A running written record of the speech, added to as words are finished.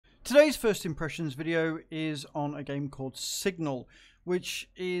Today's first impressions video is on a game called Signal, which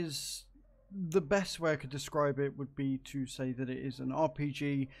is the best way I could describe it would be to say that it is an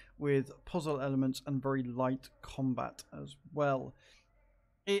RPG with puzzle elements and very light combat as well.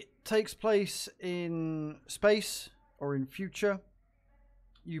 It takes place in space or in future.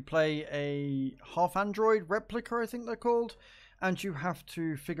 You play a half android replica, I think they're called, and you have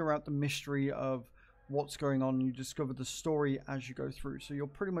to figure out the mystery of what's going on. You discover the story as you go through, so you're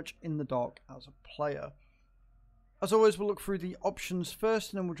pretty much in the dark as a player. As always, we'll look through the options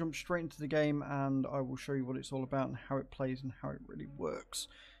first, and then we'll jump straight into the game, and I will show you what it's all about and how it plays and how it really works.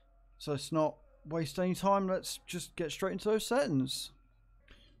 So let's not waste any time, let's just get straight into those settings.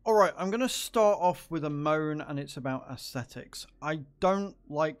 Alright, I'm going to start off with a moan, and it's about aesthetics. I don't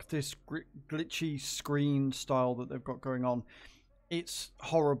like this glitchy screen style that they've got going on. It's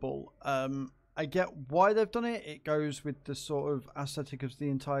horrible. I get why they've done it. It goes with the sort of aesthetic of the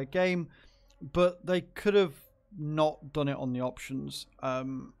entire game, but they could have not done it on the options.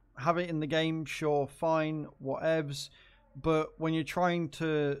 Have it in the game, sure, fine, whatevs, but when you're trying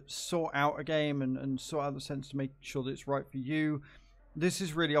to sort out a game and sort out the sense to make sure that it's right for you, this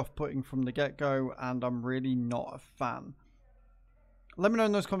is really off-putting from the get-go, and I'm really not a fan. Let me know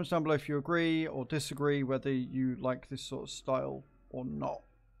in those comments down below if you agree or disagree, whether you like this sort of style or not.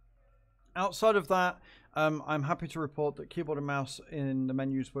 Outside of that, I'm happy to report that keyboard and mouse in the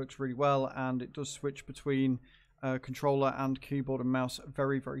menus works really well, and it does switch between controller and keyboard and mouse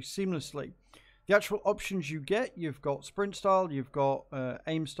very, very seamlessly. The actual options you get, you've got sprint style, you've got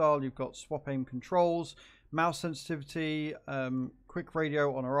aim style, you've got swap aim controls, mouse sensitivity, quick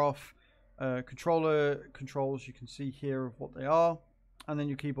radio on or off, controller controls, you can see here of what they are, and then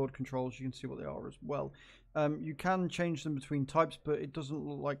your keyboard controls, you can see what they are as well. You can change them between types, but it doesn't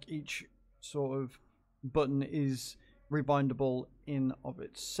look like each sort of button is rebindable in of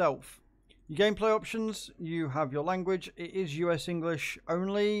itself. Your gameplay options, you have your language. It is US English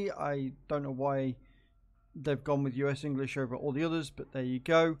only. I don't know why they've gone with US English over all the others, but there you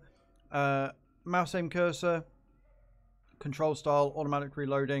go. Mouse aim cursor, control style, automatic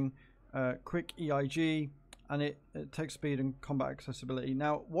reloading, quick EIG, and it takes speed and combat accessibility.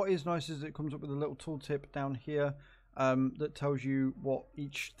 Now, what is nice is it comes up with a little tooltip down here that tells you what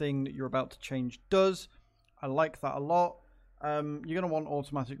each thing that you're about to change does. I like that a lot. You're going to want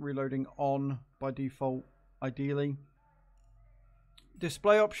automatic reloading on by default, ideally.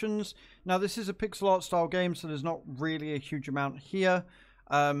 Display options. Now, this is a pixel art style game, so there's not really a huge amount here.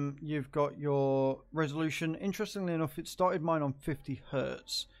 You've got your resolution. Interestingly enough, it started mine on 50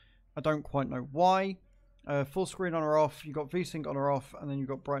 Hertz. I don't quite know why. Full screen on or off, you've got VSync on or off, and then you've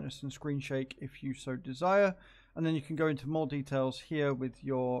got brightness and screen shake if you so desire. And then you can go into more details here with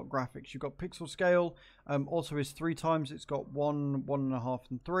your graphics. You've got pixel scale, also is 3 times. It's got 1, 1.5,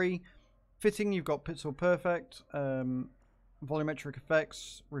 and 3. Fitting, you've got pixel perfect, volumetric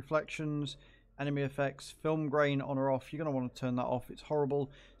effects, reflections, enemy effects, film grain on or off. You're going to want to turn that off. It's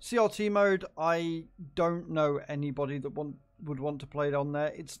horrible. CRT mode, I don't know anybody that would want to play it on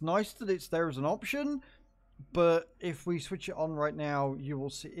there. It's nice that it's there as an option, but if we switch it on right now, you will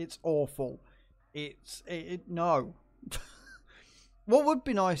see it's awful. No. What would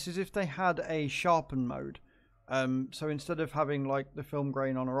be nice is if they had a sharpen mode. So instead of having like the film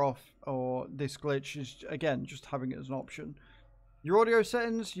grain on or off, or this glitch, is again just having it as an option. Your audio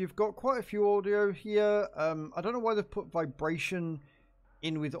settings, you've got quite a few audio here. I don't know why they've put vibration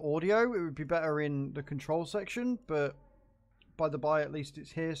in with audio. It would be better in the control section, but by the by, at least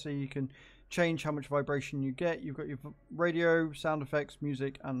it's here, so you can change how much vibration you get. You've got your radio, sound effects,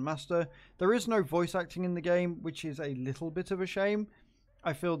 music, and master. There is no voice acting in the game, which is a little bit of a shame.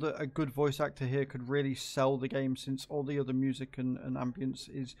 I feel that a good voice actor here could really sell the game, since all the other music and ambience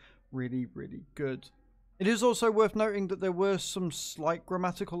is really, really good. It is also worth noting that there were some slight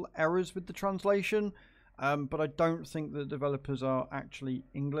grammatical errors with the translation, but I don't think the developers are actually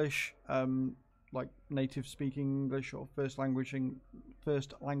English, like native speaking English or first language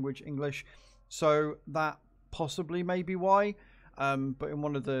English, so that possibly may be why. But in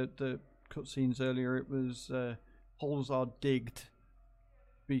one of the cutscenes earlier, it was holes are digged.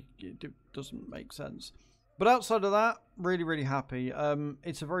 It doesn't make sense. But outside of that, really, really happy.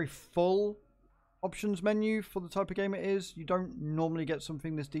 It's a very full options menu for the type of game it is. You don't normally get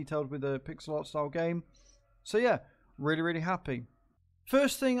something this detailed with a pixel art style game. So yeah, really, really happy.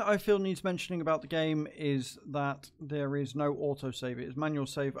 First thing I feel needs mentioning about the game is that there is no autosave. It is manual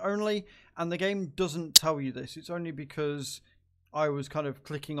save only, and the game doesn't tell you this. It's only because I was kind of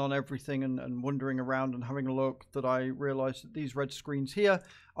clicking on everything and wandering around and having a look that I realised that these red screens here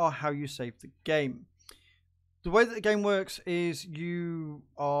are how you save the game. The way that the game works is you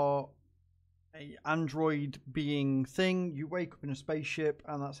are a android being thing. You wake up in a spaceship,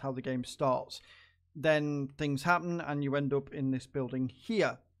 and that's how the game starts. Then things happen, and you end up in this building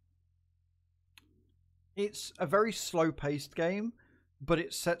here. It's a very slow-paced game, but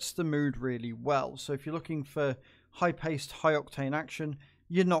it sets the mood really well. So if you're looking for high-paced, high-octane action,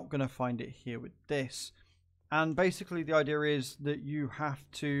 you're not going to find it here with this. And basically the idea is that you have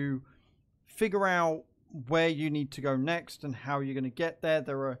to figure out where you need to go next and how you're going to get there.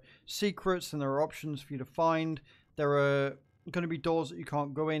 There are secrets and there are options for you to find. There are going to be doors that you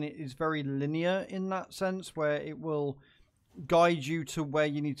can't go in. It is very linear in that sense, where it will guide you to where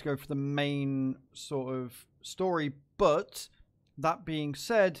you need to go for the main sort of story. But that being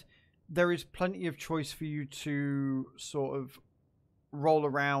said, there is plenty of choice for you to sort of roll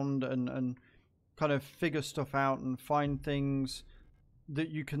around and kind of figure stuff out and find things that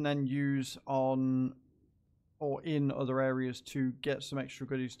you can then use on or in other areas to get some extra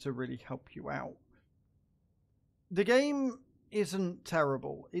goodies to really help you out. The game isn't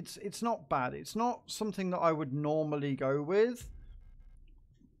terrible. It's not bad. It's not something that I would normally go with,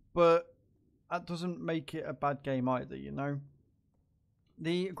 but that doesn't make it a bad game either, you know?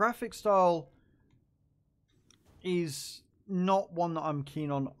 The graphic style is not one that I'm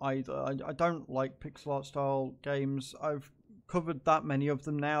keen on either. I don't like pixel art style games. I've covered that many of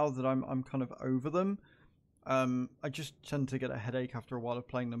them now that I'm kind of over them. I just tend to get a headache after a while of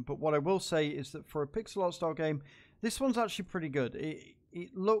playing them. But what I will say is that for a pixel art style game, this one's actually pretty good.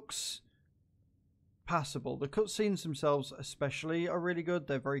 It looks passable. The cutscenes themselves especially are really good.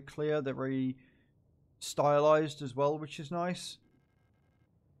 They're very clear. They're very stylized as well, which is nice.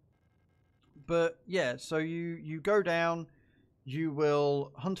 But yeah, so you go down, you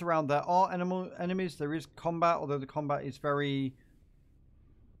will hunt around. There are enemies. There is combat, although the combat is very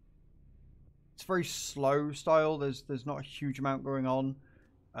slow style. There's not a huge amount going on.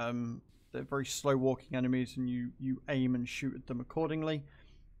 They're very slow walking enemies, and you aim and shoot at them accordingly.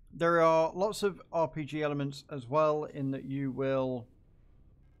 There are lots of RPG elements as well, in that you will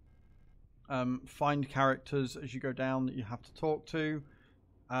find characters as you go down that you have to talk to.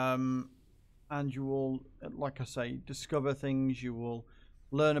 And you will, like I say, discover things. You will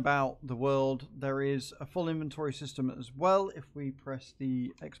learn about the world. There is a full inventory system as well. If we press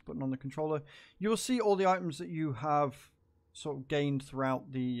the X button on the controller, you will see all the items that you have sort of gained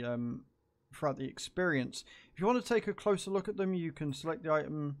throughout the experience. If you want to take a closer look at them, you can select the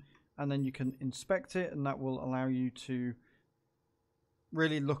item and then you can inspect it, and that will allow you to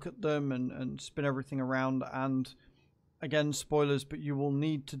really look at them and spin everything around. And again, spoilers, but you will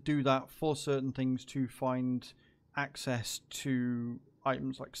need to do that for certain things to find access to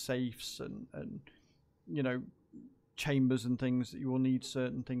items like safes and you know, chambers and things that you will need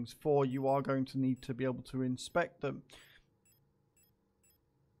certain things for. You are going to need to be able to inspect them.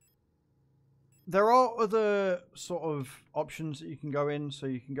 There are other sort of options that you can go in. So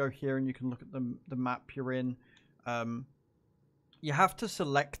you can go here and you can look at the map you're in. You have to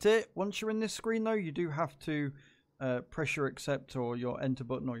select it once you're in this screen, though. You do have to press your accept or your enter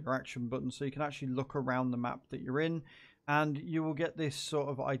button or your action button, so you can actually look around the map that you're in, and you will get this sort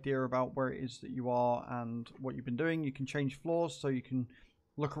of idea about where it is that you are and what you've been doing. You can change floors, so you can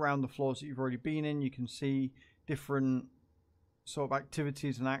look around the floors that you've already been in. You can see different sort of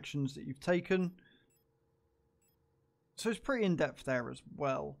activities and actions that you've taken. So it's pretty in-depth there as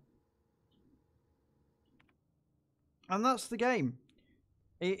well. And that's the game.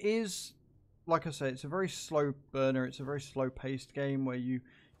 It is, like I say, it's a very slow burner. It's a very slow-paced game where you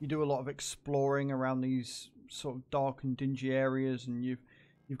do a lot of exploring around these sort of dark and dingy areas, and you've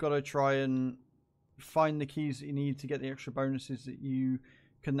got to try and find the keys that you need to get the extra bonuses that you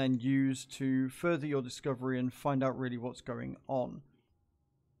can then use to further your discovery and find out really what's going on.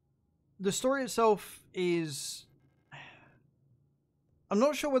 The story itself is, I'm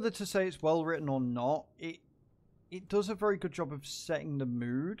not sure whether to say it's well written or not. It does a very good job of setting the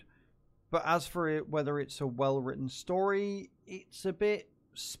mood. But as for it, whether it's a well-written story, it's a bit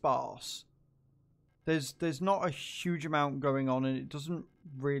sparse. There's not a huge amount going on, and it doesn't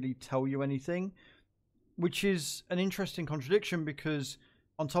really tell you anything, which is an interesting contradiction, because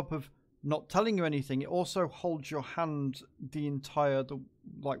on top of not telling you anything, it also holds your hand the entire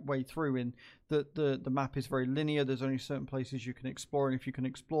way through. In that the map is very linear. There's only certain places you can explore, and if you can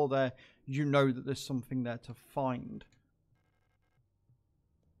explore there, you know that there's something there to find.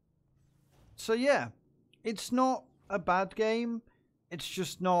 So yeah, it's not a bad game. It's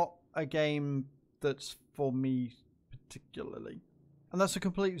just not a game that's for me particularly. And that's a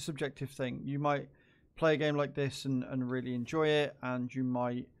completely subjective thing. You might play a game like this and really enjoy it, and you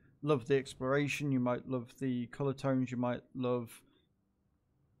might love the exploration, you might love the color tones, you might love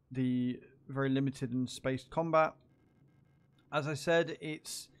the very limited and spaced combat. As I said,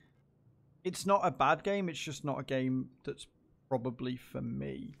 it's not a bad game, it's just not a game that's probably for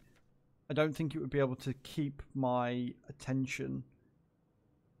me. I don't think it would be able to keep my attention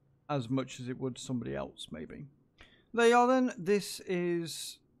as much as it would somebody else, maybe. There you are then. This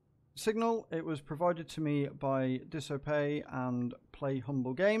is Signal. It was provided to me by Disobey and Play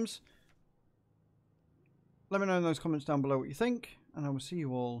Humble Games. Let me know in those comments down below what you think, and I will see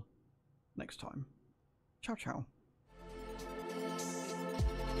you all next time. Ciao, ciao.